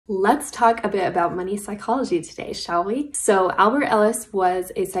Let's talk a bit about money psychology today, shall we? So Albert Ellis was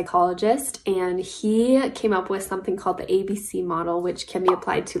a psychologist and he came up with something called the ABC model, which can be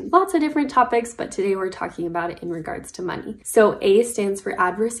applied to lots of different topics, but today we're talking about it in regards to money. So A stands for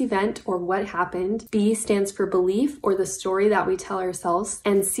adverse event or what happened, B stands for belief or the story that we tell ourselves,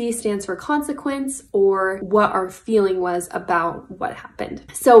 and C stands for consequence or what our feeling was about what happened.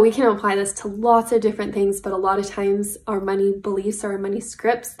 So we can apply this to lots of different things, but a lot of times our money beliefs or our money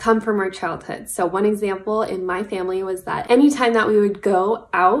scripts come from our childhood. So one example in my family was that anytime that we would go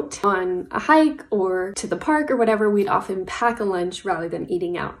out on a hike or to the park or whatever, we'd often pack a lunch rather than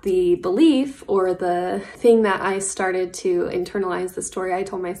eating out. The belief or the thing that I started to internalize, the story I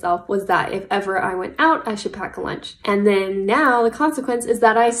told myself, was that if ever I went out, I should pack a lunch. And then now the consequence is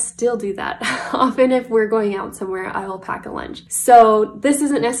that I still do that. Often if we're going out somewhere, I will pack a lunch. So this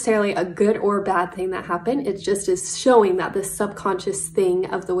isn't necessarily a good or bad thing that happened. It just is showing that this subconscious thing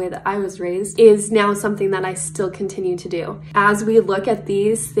of the way that I was raised is now something that I still continue to do. As we look at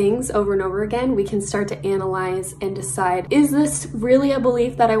these things over and over again, we can start to analyze and decide, is this really a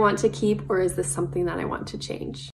belief that I want to keep or is this something that I want to change?